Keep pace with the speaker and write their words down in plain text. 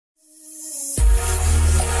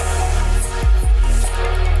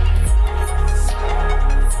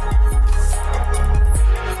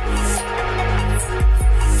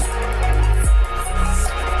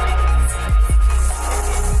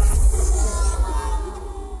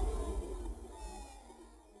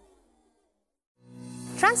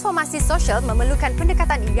Transformasi sosial memerlukan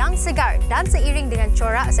pendekatan yang segar dan seiring dengan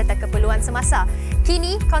corak serta keperluan semasa.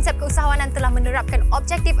 Kini, konsep keusahawanan telah menerapkan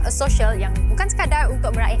objektif sosial yang bukan sekadar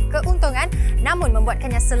untuk meraih keuntungan namun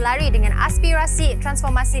membuatkannya selari dengan aspirasi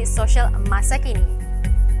transformasi sosial masa kini.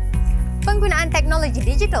 Penggunaan teknologi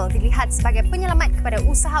digital dilihat sebagai penyelamat kepada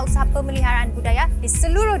usaha-usaha pemeliharaan budaya di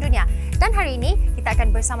seluruh dunia. Dan hari ini, kita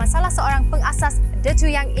akan bersama salah seorang pengasas The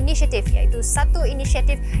Tuyang Initiative, iaitu satu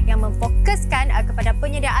inisiatif yang memfokuskan kepada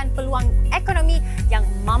penyediaan peluang ekonomi yang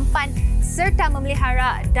mampan serta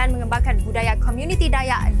memelihara dan mengembangkan budaya komuniti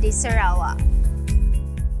Dayak di Sarawak.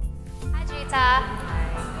 Hai Cerita.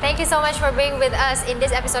 Thank you so much for being with us in this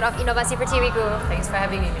episode of Inovasi Pertiwiku. Thanks for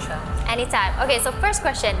having me, Michelle. Anytime. Okay, so first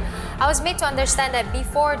question. I was made to understand that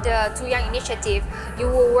before the Tuyang Initiative, you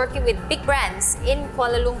were working with big brands in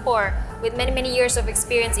Kuala Lumpur with many years of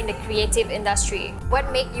experience in the creative industry. What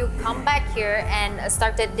made you come back here and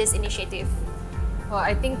started this initiative? Well,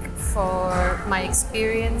 I think for my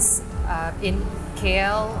experience in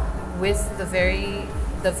KL with the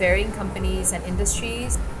varying companies and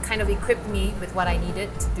industries kind of equipped me with what I needed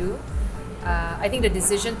to do. I think the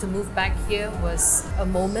decision to move back here was a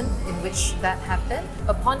moment in which that happened.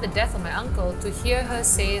 Upon the death of my uncle, to hear her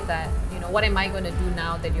say that, what am I going to do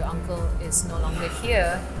now that your uncle is no longer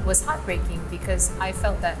here was heartbreaking because I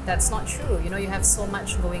felt that that's not true. You have so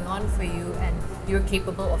much going on for you and you're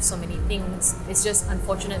capable of so many things. It's just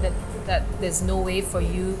unfortunate that there's no way for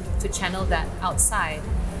you to channel that outside.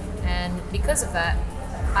 And because of that,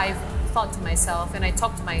 I've thought to myself, and I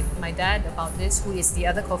talked to my dad about this, who is the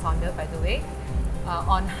other co-founder, by the way,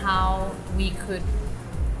 on how we could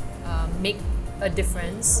make a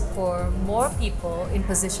difference for more people in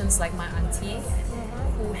positions like my auntie,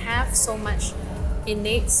 who have so much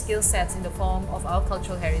innate skill sets in the form of our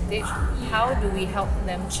cultural heritage. How do we help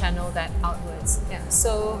them channel that outwards? Yeah.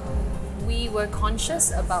 So we were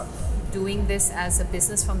conscious about doing this as a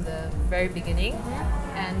business from the very beginning,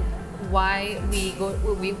 and why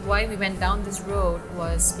we went down this road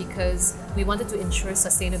was because we wanted to ensure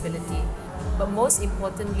sustainability. But most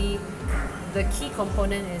importantly, the key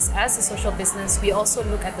component is, as a social business, we also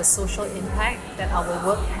look at the social impact that our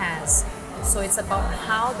work has. So it's about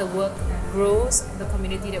how the work grows the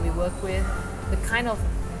community that we work with, the kind of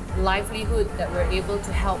livelihood that we're able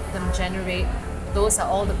to help them generate. Those are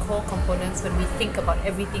all the core components when we think about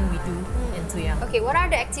everything we do in Tuyang. Okay, what are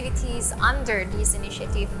the activities under this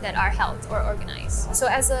initiative that are held or organized? So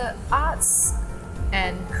as an arts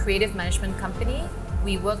and creative management company,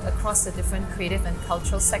 we work across the different creative and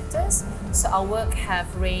cultural sectors. So our work have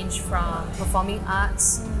ranged from performing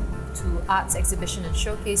arts to arts exhibition and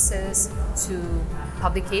showcases to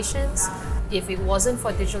publications. If it wasn't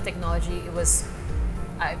for digital technology,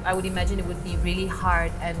 I would imagine it would be really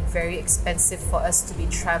hard and very expensive for us to be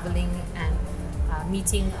traveling and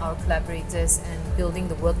meeting our collaborators and building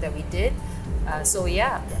the work that we did. So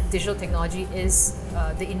yeah, digital technology is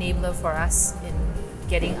the enabler for us in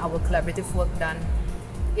getting our collaborative work done.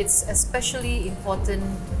 It's especially important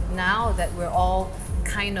now that we're all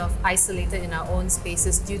kind of isolated in our own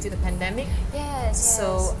spaces due to the pandemic. Yes.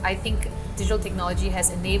 So I think digital technology has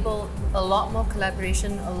enabled a lot more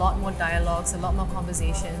collaboration, a lot more dialogues, a lot more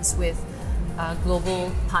conversations with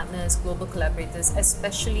global partners, global collaborators,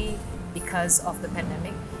 especially because of the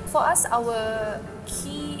pandemic. For us, our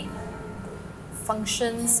key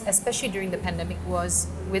functions, especially during the pandemic, was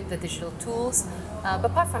with the digital tools. But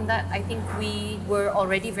apart from that, I think we were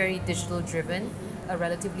already very digital driven, a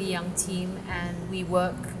relatively young team, and we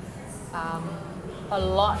work a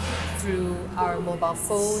lot through our mobile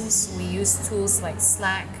phones. We use tools like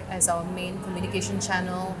Slack as our main communication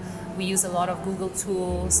channel. We use a lot of Google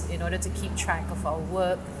tools in order to keep track of our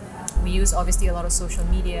work. We use obviously a lot of social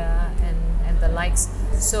media and the likes.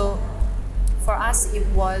 So for us, it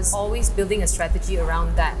was always building a strategy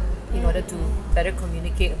around that in order to better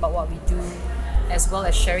communicate about what we do, as well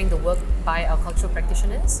as sharing the work by our cultural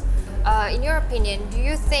practitioners. In your opinion, do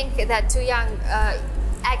you think that Tuyang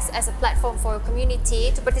acts as a platform for a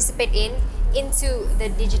community to participate into the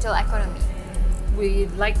digital economy?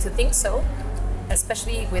 We'd like to think so,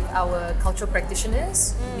 especially with our cultural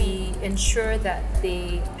practitioners. We ensure that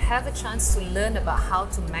they have a chance to learn about how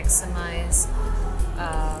to maximize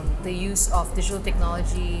the use of digital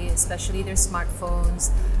technology, especially their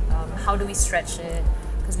smartphones. How do we stretch it?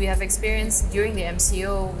 Because we have experienced during the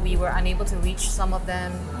MCO, we were unable to reach some of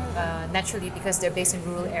them naturally because they're based in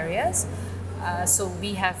rural areas. So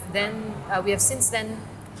we have since then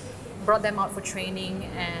brought them out for training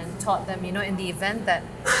and taught them, in the event that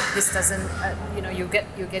this doesn't,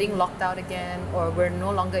 you're getting locked out again, or we're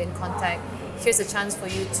no longer in contact, here's a chance for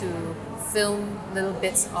you to film little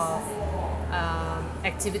bits of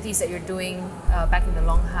activities that you're doing back in the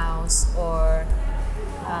longhouse, or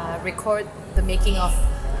record the making of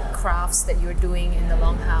crafts that you're doing in the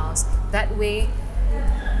longhouse. That way,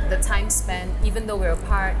 the time spent, even though we're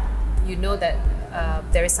apart, you know that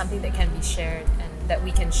there is something that can be shared and that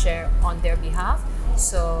we can share on their behalf.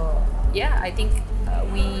 So yeah, I think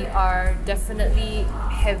we are definitely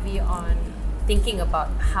heavy on thinking about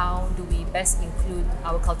how do we best include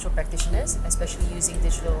our cultural practitioners, especially using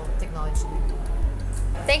digital technology.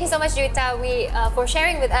 Thank you so much, Juta, for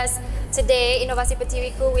sharing with us today, Inovasi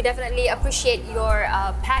Pertiwiku. We definitely appreciate your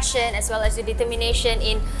passion as well as your determination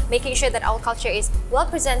in making sure that our culture is well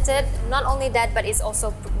presented. Not only that, but it's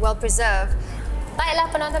also well preserved.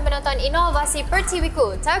 Baiklah penonton-penonton Inovasi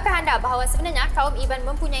Pertiwiku, tahukah anda bahawa sebenarnya kaum Iban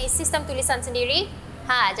mempunyai sistem tulisan sendiri?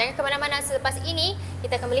 Jangan ke mana-mana, selepas ini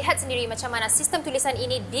kita akan melihat sendiri macam mana sistem tulisan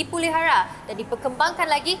ini dipelihara dan diperkembangkan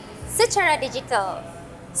lagi secara digital.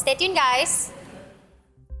 Stay tune guys!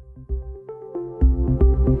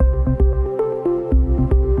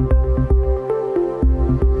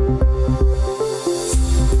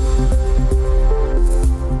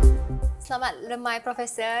 Selamat lemai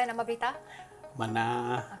Profesor, nama berita?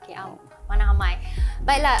 Mana? Okey, Mana Hamai.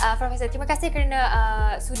 Baiklah Profesor, terima kasih kerana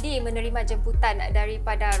sudi menerima jemputan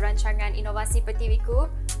daripada rancangan Inovasi Pertiwiku.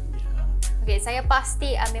 Okey, saya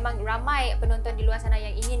pasti memang ramai penonton di luar sana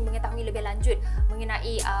yang ingin mengetahui lebih lanjut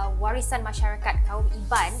mengenai warisan masyarakat kaum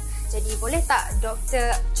Iban. Jadi boleh tak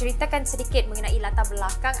Doktor ceritakan sedikit mengenai latar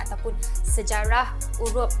belakang ataupun sejarah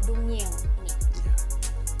urup dongeng ini?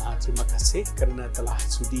 Terima kasih kerana telah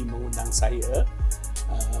sudi mengundang saya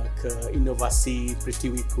ke Inovasi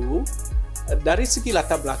Pertiwiku. Dari segi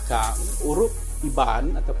latar belakang, urup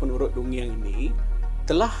Iban ataupun urup dongeng ini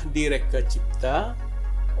telah direka cipta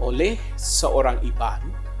oleh seorang Iban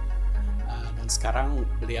dan sekarang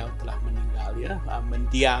beliau telah meninggal,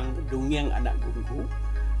 mendiang dongeng anak guru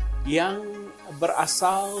yang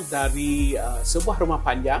berasal dari sebuah rumah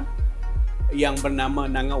panjang yang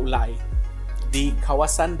bernama Nanga Ulai di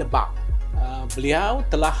kawasan Debak. Beliau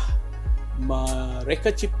telah mereka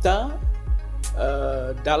cipta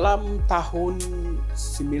dalam tahun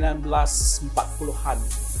 1940-an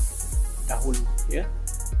dahulu,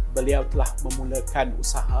 beliau telah memulakan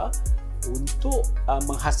usaha untuk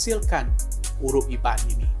menghasilkan urup Iban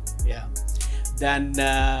ini, dan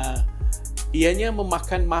ianya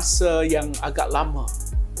memakan masa yang agak lama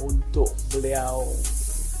untuk beliau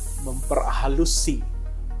memperhalusi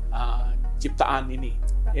ciptaan ini.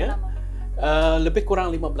 Berapa lama? Lebih kurang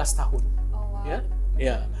 15 tahun. Oh, wow.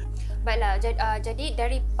 Ya. Baiklah, jadi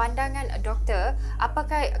dari pandangan doktor,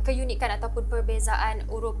 apakah keunikan ataupun perbezaan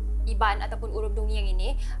urup Iban ataupun urup dongeng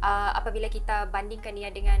ini apabila kita bandingkan ia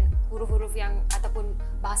dengan huruf-huruf yang ataupun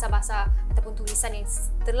bahasa-bahasa ataupun tulisan yang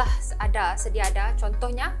telah sedia ada,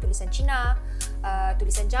 contohnya tulisan Cina,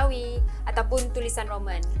 tulisan Jawi ataupun tulisan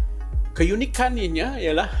Roman? Keunikannya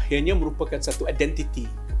ialah ianya merupakan satu identiti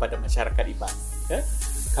kepada masyarakat Iban.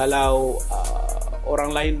 Kalau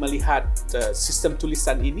orang lain melihat sistem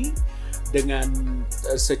tulisan ini dengan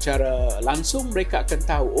secara langsung, mereka akan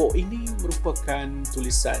tahu, oh ini merupakan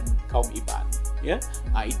tulisan kaum Iban.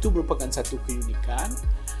 Itu merupakan satu keunikan,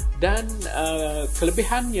 dan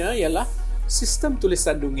kelebihannya ialah sistem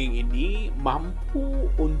tulisan dongeng ini mampu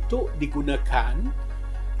untuk digunakan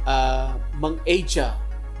mengeja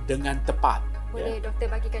dengan tepat. Boleh doktor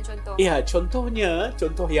bagikan contoh? Ya, contoh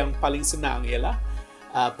yang paling senang ialah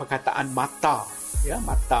perkataan mata,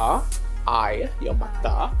 mata,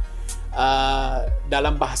 mata.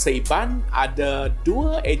 Dalam bahasa Iban ada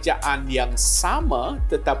dua ejaan yang sama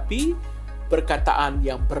tetapi perkataan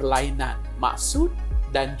yang berlainan, maksud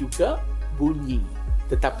dan juga bunyi.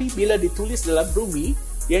 Tetapi bila ditulis dalam rumi,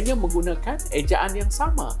 ianya menggunakan ejaan yang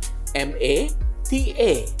sama,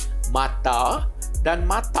 M-A-T-A, mata dan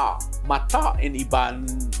mata. Mata in Iban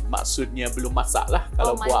maksudnya belum masak lah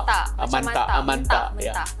kalau buah.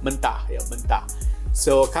 Mentah.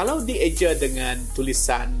 So kalau dieja dengan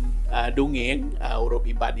tulisan dongeng huruf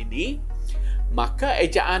Iban ini, maka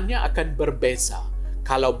ejaannya akan berbeza.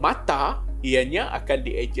 Kalau mata, ianya akan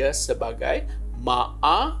dieja sebagai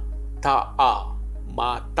ta'a,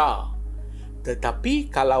 mata. Tetapi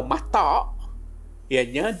kalau mata,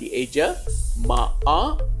 ianya dieja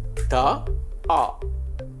ta'a.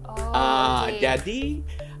 Okay. Jadi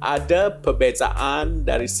ada perbezaan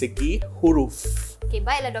dari segi huruf. Okey,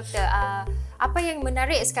 baiklah doktor. Apa yang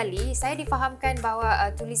menarik sekali, saya difahamkan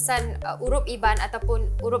bahawa tulisan urup Iban ataupun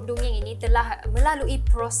urup dongeng ini telah melalui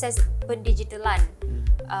proses pendigitalan.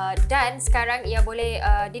 Dan sekarang ia boleh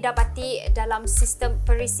didapati dalam sistem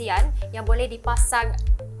perisian yang boleh dipasang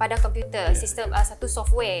pada komputer, sistem satu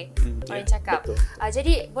software orang cakap.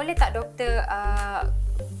 Jadi boleh tak doktor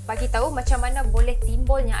bagi tahu macam mana boleh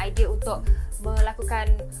timbulnya idea untuk melakukan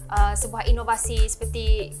sebuah inovasi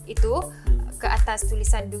seperti itu ke atas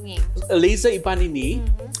tulisan dongeng? Laser Iban ini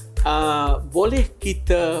boleh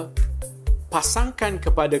kita pasangkan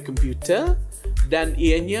kepada komputer dan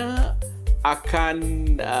ianya akan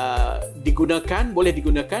boleh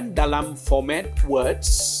digunakan dalam format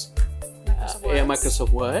Words,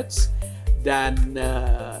 Microsoft Words, dan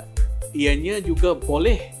ianya juga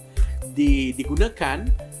boleh digunakan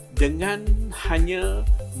dengan hanya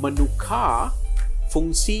menukar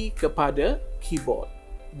fungsi kepada keyboard.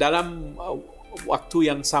 Dalam waktu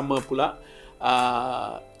yang sama pula,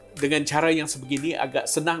 dengan cara yang sebegini agak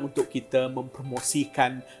senang untuk kita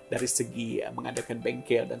mempromosikan dari segi mengadakan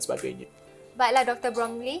bengkel dan sebagainya. Baiklah Dr.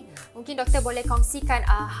 Bromley, mungkin doktor boleh kongsikan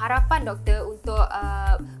harapan doktor untuk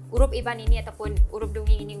huruf Iban ini ataupun huruf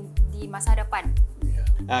dongeng ini di masa depan.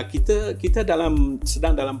 Kita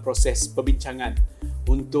sedang dalam proses perbincangan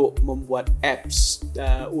untuk membuat apps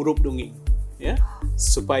huruf dongeng, ya,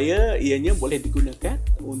 supaya ianya boleh digunakan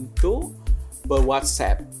untuk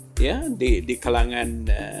ber-WhatsApp, ya, di kalangan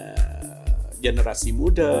generasi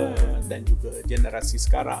muda dan juga generasi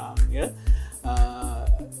sekarang, ya.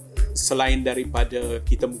 Selain daripada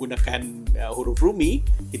kita menggunakan huruf Rumi,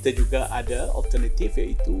 kita juga ada alternatif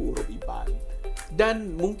iaitu huruf Iban.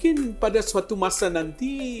 Dan mungkin pada suatu masa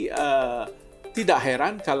nanti tidak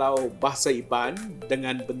heran kalau bahasa Iban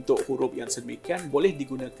dengan bentuk huruf yang sedemikian boleh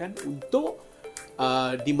digunakan untuk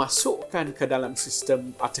dimasukkan ke dalam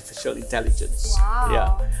sistem artificial intelligence.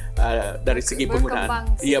 Ya, dari segi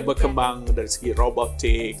penggunaan, berkembang dari segi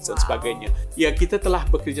robotics dan sebagainya. Ya, kita telah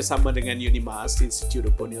bekerjasama dengan Unimas Institute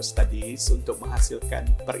of Borneo Studies untuk menghasilkan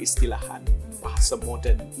peristilahan bahasa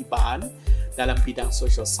moden Iban dalam bidang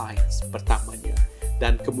social science pertamanya,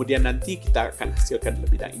 dan kemudian nanti kita akan hasilkan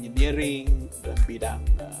dalam bidang engineering, dalam bidang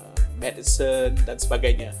medicine dan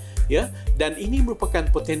sebagainya, ya. Dan ini merupakan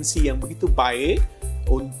potensi yang begitu baik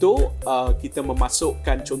untuk kita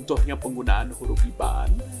memasukkan contohnya penggunaan huruf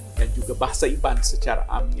Iban dan juga bahasa Iban secara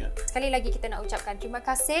amnya. Sekali lagi kita nak ucapkan terima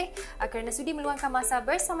kasih kerana sudi meluangkan masa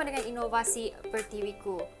bersama dengan Inovasi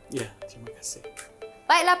Pertiwiku. Ya, terima kasih.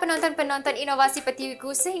 Baiklah penonton-penonton Inovasi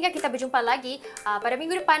Pertiwiku, sehingga kita berjumpa lagi pada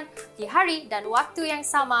minggu depan di hari dan waktu yang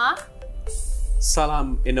sama.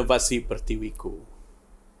 Salam Inovasi Pertiwiku.